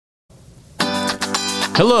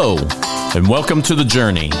Hello, and welcome to The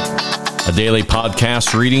Journey, a daily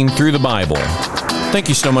podcast reading through the Bible. Thank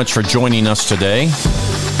you so much for joining us today.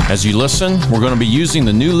 As you listen, we're going to be using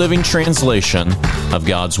the New Living Translation of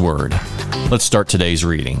God's Word. Let's start today's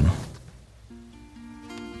reading.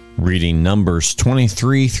 Reading Numbers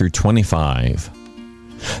 23 through 25.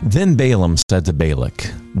 Then Balaam said to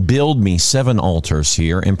Balak, "Build me 7 altars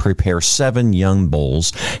here and prepare 7 young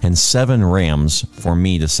bulls and 7 rams for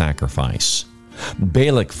me to sacrifice."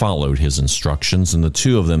 Balak followed his instructions, and the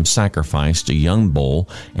 2 of them sacrificed a young bull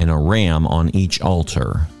and a ram on each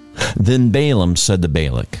altar. Then Balaam said to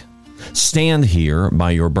Balak, "Stand here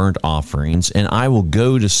by your burnt offerings, and I will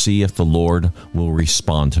go to see if the Lord will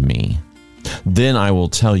respond to me. Then I will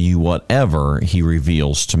tell you whatever he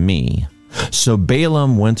reveals to me." So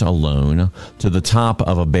Balaam went alone to the top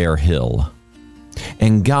of a bare hill,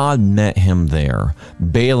 and God met him there.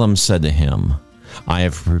 Balaam said to him, "I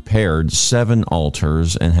have prepared 7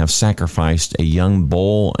 altars and have sacrificed a young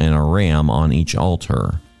bull and a ram on each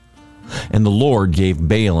altar." And the Lord gave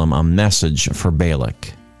Balaam a message for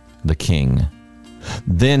Balak, the king.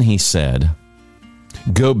 Then he said,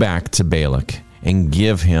 "Go back to Balak and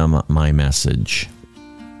give him my message."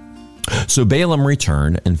 So Balaam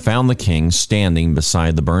returned and found the king standing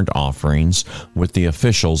beside the burnt offerings with the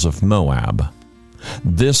officials of Moab.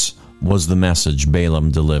 This was the message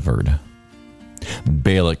Balaam delivered.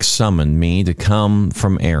 "Balak summoned me to come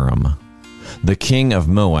from Aram. The king of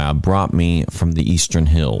Moab brought me from the eastern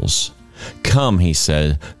hills. 'Come,' he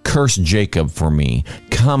said, 'curse Jacob for me.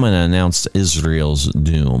 Come and announce Israel's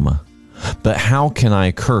doom.' But how can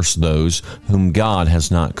I curse those whom God has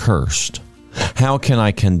not cursed? How can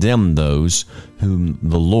I condemn those whom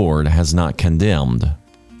the Lord has not condemned?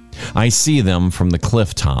 I see them from the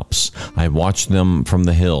cliff tops. I watch them from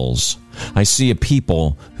the hills. I see a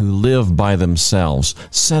people who live by themselves,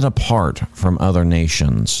 set apart from other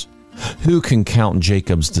nations. Who can count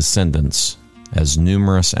Jacob's descendants, as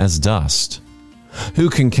numerous as dust? Who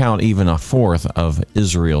can count even a fourth of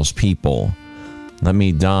Israel's people? Let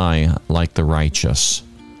me die like the righteous.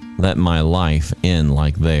 Let my life end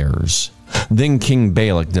like theirs." Then King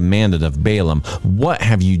Balak demanded of Balaam, "What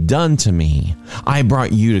have you done to me? I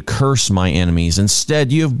brought you to curse my enemies.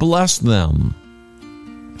 Instead, you have blessed them."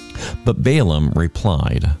 But Balaam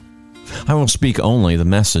replied, "I will speak only the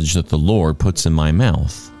message that the Lord puts in my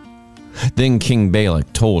mouth." Then King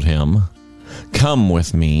Balak told him, "Come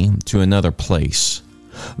with me to another place.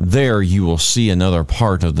 There you will see another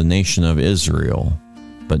part of the nation of Israel,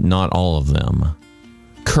 but not all of them.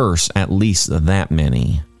 Curse at least that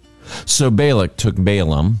many." So Balak took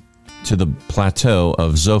Balaam to the plateau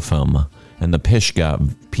of Zophim and the Pisgah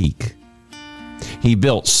peak. He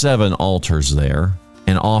built 7 altars there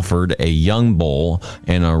and offered a young bull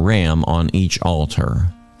and a ram on each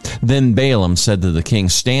altar. Then Balaam said to the king,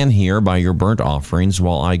 "Stand here by your burnt offerings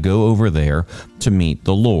while I go over there to meet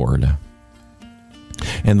the Lord."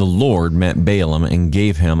 And the Lord met Balaam and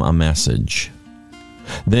gave him a message.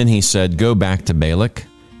 Then he said, "Go back to Balak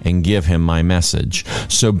and give him my message."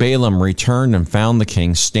 So Balaam returned and found the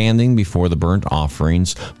king standing before the burnt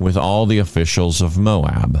offerings with all the officials of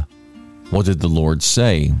Moab. "What did the Lord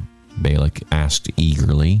say?" Balak asked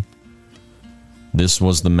eagerly. This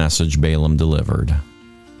was the message Balaam delivered.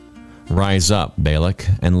 "Rise up, Balak,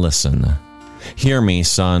 and listen. Hear me,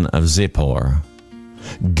 son of Zippor.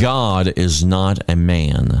 God is not a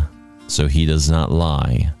man, so he does not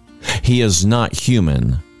lie. He is not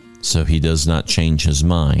human, so he does not change his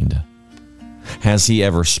mind. Has he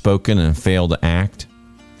ever spoken and failed to act?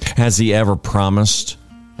 Has he ever promised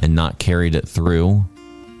and not carried it through?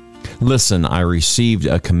 Listen, I received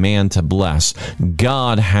a command to bless.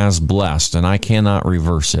 God has blessed, and I cannot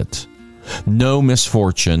reverse it. No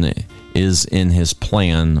misfortune is in his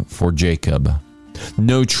plan for Jacob.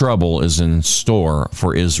 No trouble is in store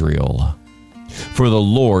for Israel. For the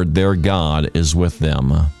Lord their God is with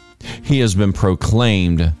them. He has been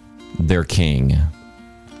proclaimed their king.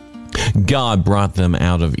 God brought them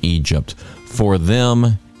out of Egypt. For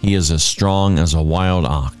them he is as strong as a wild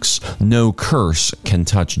ox. No curse can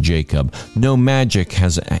touch Jacob. No magic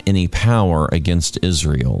has any power against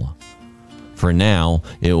Israel. For now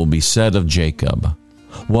it will be said of Jacob,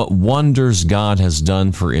 'What wonders God has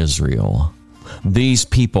done for Israel.' These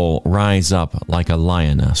people rise up like a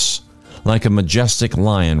lioness, like a majestic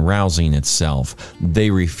lion rousing itself. They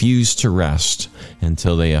refuse to rest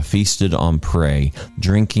until they have feasted on prey,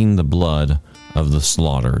 drinking the blood of the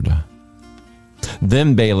slaughtered."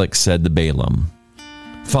 Then Balak said to Balaam,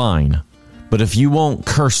 "Fine, but if you won't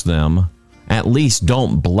curse them, at least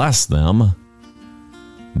don't bless them."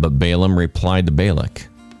 But Balaam replied to Balak,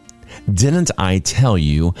 Didn't I tell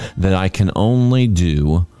you that I can only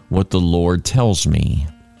do what the Lord tells me?"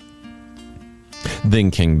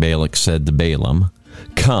 Then King Balak said to Balaam,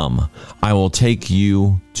 "Come, I will take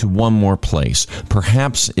you to one more place.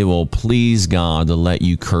 Perhaps it will please God to let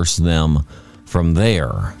you curse them from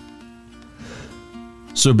there."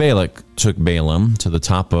 So Balak took Balaam to the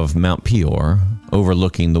top of Mount Peor,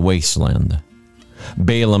 overlooking the wasteland.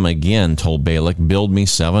 Balaam again told Balak, "Build me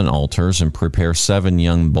 7 altars and prepare 7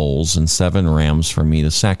 young bulls and 7 rams for me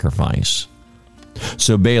to sacrifice."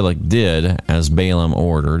 So Balak did as Balaam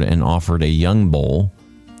ordered and offered a young bull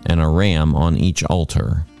and a ram on each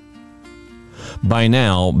altar. By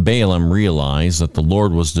now, Balaam realized that the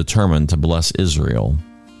Lord was determined to bless Israel.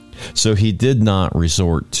 So he did not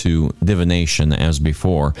resort to divination as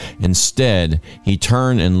before. Instead, he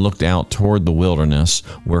turned and looked out toward the wilderness,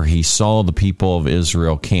 where he saw the people of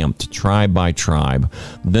Israel camped, tribe by tribe.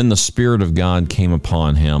 Then the Spirit of God came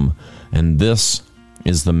upon him, and this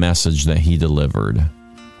is the message that he delivered.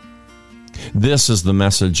 This is the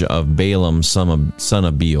message of Balaam, son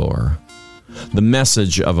of Beor. The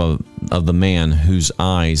message of the man whose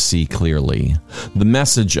eyes see clearly. The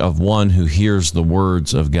message of one who hears the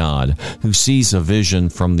words of God, who sees a vision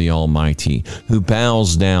from the Almighty, who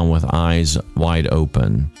bows down with eyes wide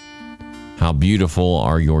open. How beautiful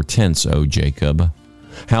are your tents, O Jacob!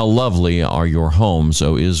 How lovely are your homes,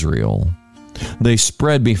 O Israel! They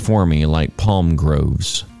spread before me like palm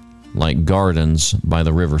groves, like gardens by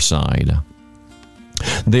the riverside.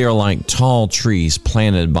 They are like tall trees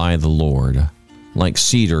planted by the Lord, like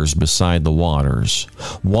cedars beside the waters.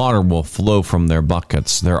 Water will flow from their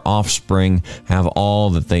buckets. Their offspring have all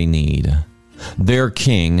that they need. Their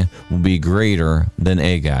king will be greater than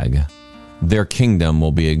Agag. Their kingdom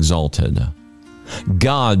will be exalted.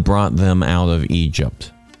 God brought them out of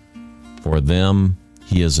Egypt. For them,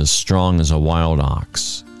 he is as strong as a wild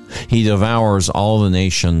ox. He devours all the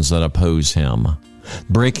nations that oppose him,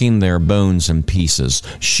 breaking their bones in pieces,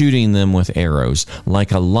 shooting them with arrows.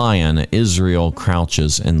 Like a lion, Israel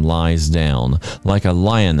crouches and lies down, like a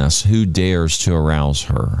lioness who dares to arouse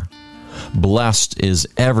her. Blessed is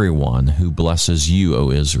everyone who blesses you,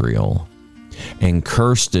 O Israel, and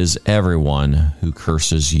cursed is everyone who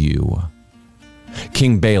curses you.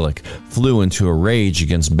 King Balak flew into a rage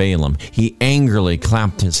against Balaam. He angrily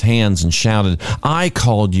clapped his hands and shouted, "I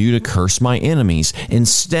called you to curse my enemies.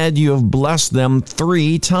 Instead, you have blessed them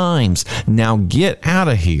 3 times. Now get out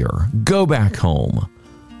of here. Go back home.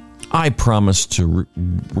 I promised to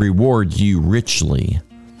reward you richly,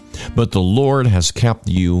 but the Lord has kept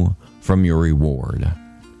you from your reward."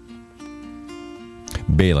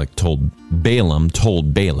 Balaam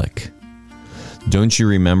told Balak, "Don't you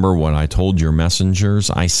remember what I told your messengers?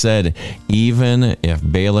 I said, even if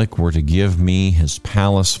Balak were to give me his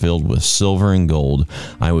palace filled with silver and gold,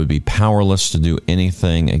 I would be powerless to do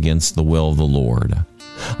anything against the will of the Lord.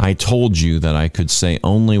 I told you that I could say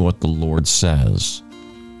only what the Lord says.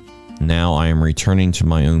 Now I am returning to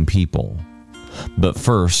my own people. But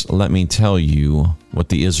first, let me tell you what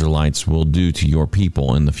the Israelites will do to your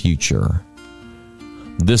people in the future."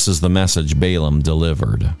 This is the message Balaam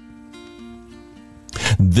delivered.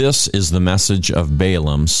 This is the message of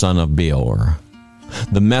Balaam, son of Beor,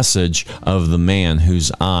 the message of the man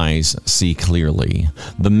whose eyes see clearly,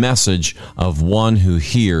 the message of one who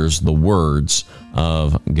hears the words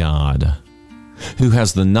of God, who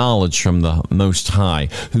has the knowledge from the Most High,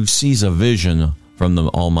 who sees a vision from the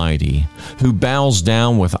Almighty, who bows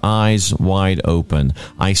down with eyes wide open.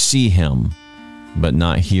 I see him, but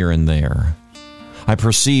not here and there. I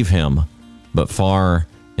perceive him, but far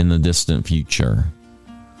in the distant future.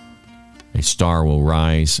 A star will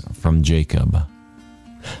rise from Jacob.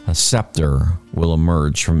 A scepter will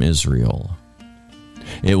emerge from Israel.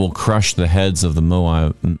 It will crush the heads of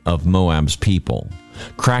Moab's people,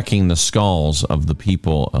 cracking the skulls of the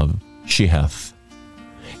people of Sheheth.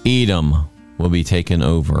 Edom will be taken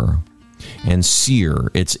over, and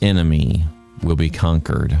Seir, its enemy, will be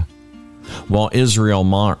conquered. While Israel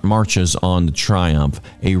marches on to triumph,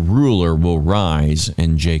 a ruler will rise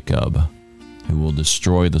in Jacob, who will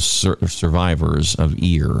destroy the survivors of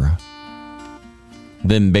Ir.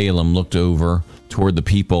 Then Balaam looked over toward the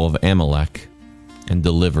people of Amalek and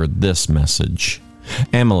delivered this message.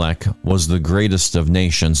 Amalek was the greatest of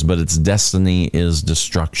nations, but its destiny is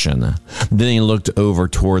destruction. Then he looked over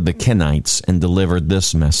toward the Kenites and delivered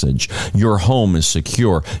this message. Your home is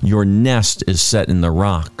secure. Your nest is set in the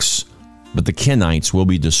rocks. But the Kenites will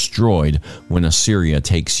be destroyed when Assyria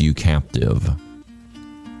takes you captive.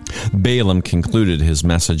 Balaam concluded his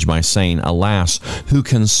message by saying, Alas, who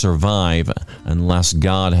can survive unless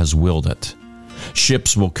God has willed it?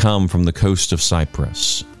 Ships will come from the coast of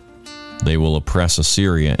Cyprus. They will oppress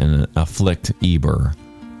Assyria and afflict Eber,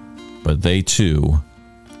 but they too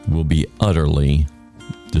will be utterly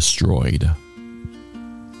destroyed.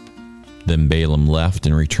 Then Balaam left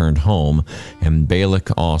and returned home, and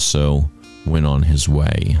Balak also went on his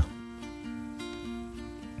way.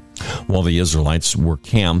 While the Israelites were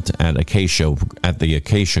camped at the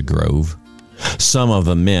acacia grove, some of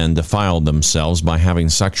the men defiled themselves by having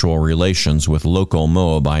sexual relations with local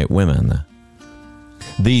Moabite women.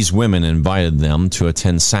 These women invited them to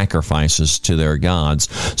attend sacrifices to their gods,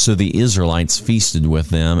 so the Israelites feasted with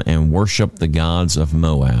them and worshiped the gods of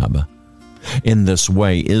Moab. In this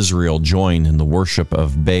way, Israel joined in the worship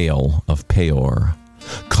of Baal of Peor,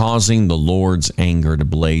 causing the Lord's anger to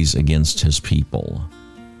blaze against his people.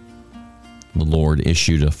 The Lord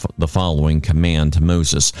issued the following command to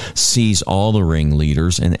Moses: seize all the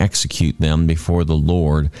ringleaders and execute them before the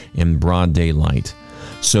Lord in broad daylight,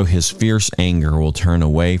 so his fierce anger will turn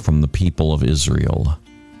away from the people of Israel.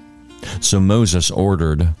 So Moses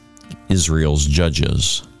ordered Israel's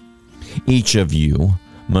judges, each of you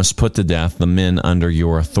must put to death the men under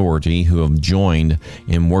your authority who have joined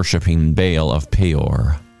in worshiping Baal of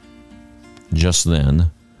Peor. Just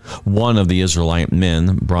then, one of the Israelite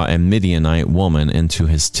men brought a Midianite woman into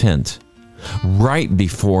his tent, right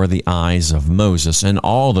before the eyes of Moses and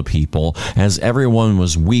all the people, as everyone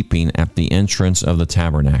was weeping at the entrance of the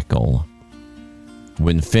tabernacle.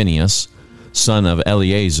 When Phinehas, son of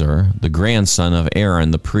Eleazar, the grandson of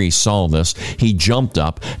Aaron the priest, saw this, he jumped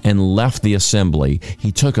up and left the assembly.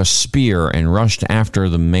 He took a spear and rushed after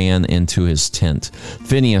the man into his tent.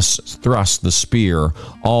 Phinehas thrust the spear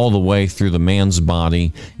all the way through the man's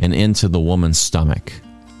body and into the woman's stomach.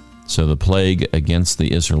 So the plague against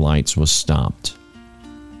the Israelites was stopped,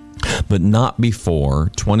 but not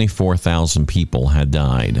before 24,000 people had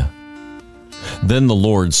died. Then the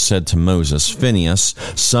Lord said to Moses, Phinehas,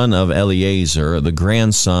 son of Eleazar, the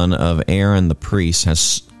grandson of Aaron the priest,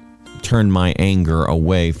 has turned my anger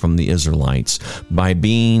away from the Israelites by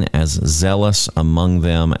being as zealous among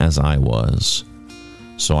them as I was.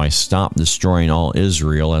 So I stopped destroying all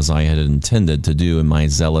Israel as I had intended to do in my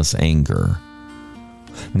zealous anger.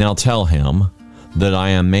 Now tell him that I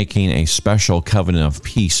am making a special covenant of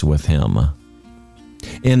peace with him.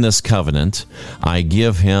 In this covenant, I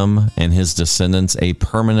give him and his descendants a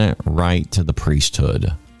permanent right to the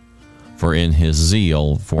priesthood. For in his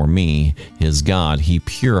zeal for me, his God, he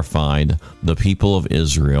purified the people of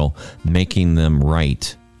Israel, making them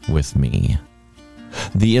right with me.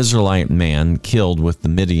 The Israelite man killed with the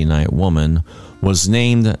Midianite woman was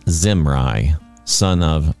named Zimri, son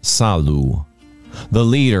of Salu, the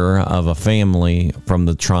leader of a family from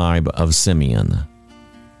the tribe of Simeon.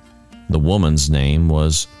 The woman's name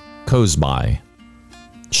was Kozbai.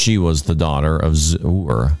 She was the daughter of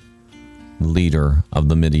Zur, leader of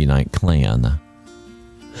the Midianite clan.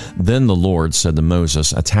 Then the Lord said to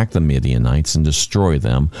Moses, attack the Midianites and destroy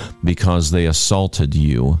them, because they assaulted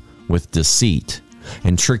you with deceit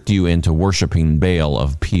and tricked you into worshiping Baal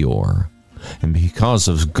of Peor. And because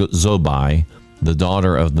of Zobai, the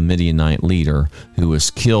daughter of the Midianite leader, who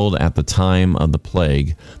was killed at the time of the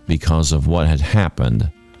plague because of what had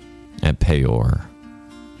happened at Peor.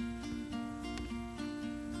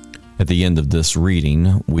 At the end of this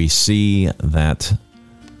reading, we see that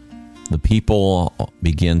the people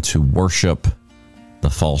begin to worship the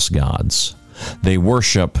false gods. They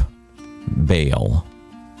worship Baal.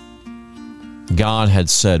 God had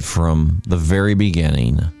said from the very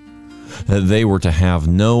beginning that they were to have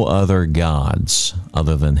no other gods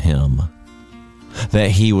other than him, that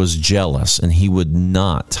he was jealous and he would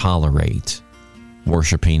not tolerate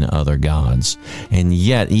worshiping other gods. And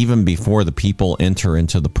yet, even before the people enter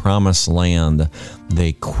into the promised land,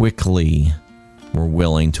 they quickly were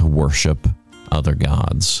willing to worship other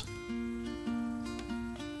gods.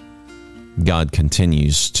 God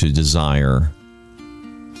continues to desire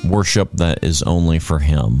worship that is only for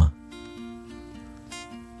him.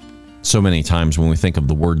 So many times when we think of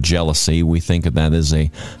the word jealousy, we think of that as a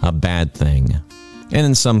bad thing. And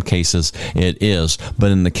in some cases, it is.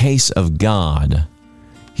 But in the case of God,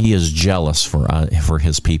 he is jealous for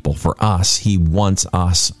his people. For us, he wants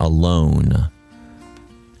us alone.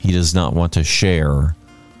 He does not want to share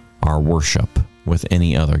our worship with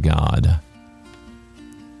any other god.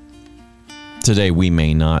 Today, we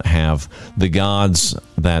may not have the gods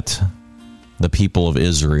that the people of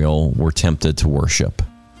Israel were tempted to worship,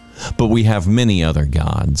 but we have many other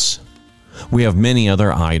gods. We have many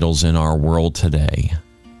other idols in our world today.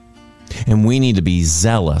 And we need to be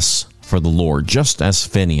zealous for the Lord, just as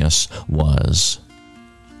Phinehas was.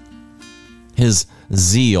 His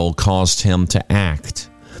zeal caused him to act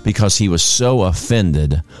because he was so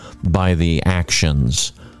offended by the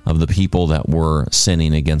actions of the people that were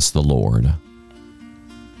sinning against the Lord.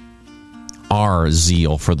 Our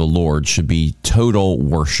zeal for the Lord should be total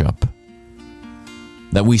worship.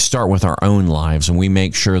 That we start with our own lives and we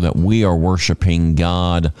make sure that we are worshiping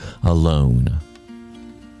God alone.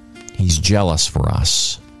 He's jealous for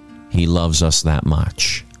us. He loves us that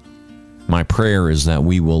much. My prayer is that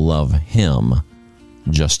we will love Him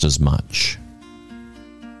just as much.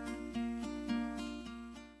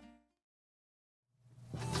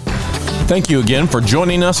 Thank you again for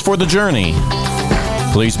joining us for the journey.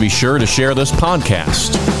 Please be sure to share this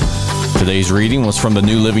podcast. Today's reading was from the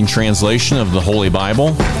New Living Translation of the Holy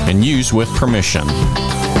Bible and used with permission.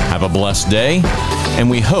 Have a blessed day, and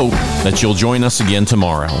we hope that you'll join us again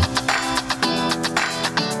tomorrow.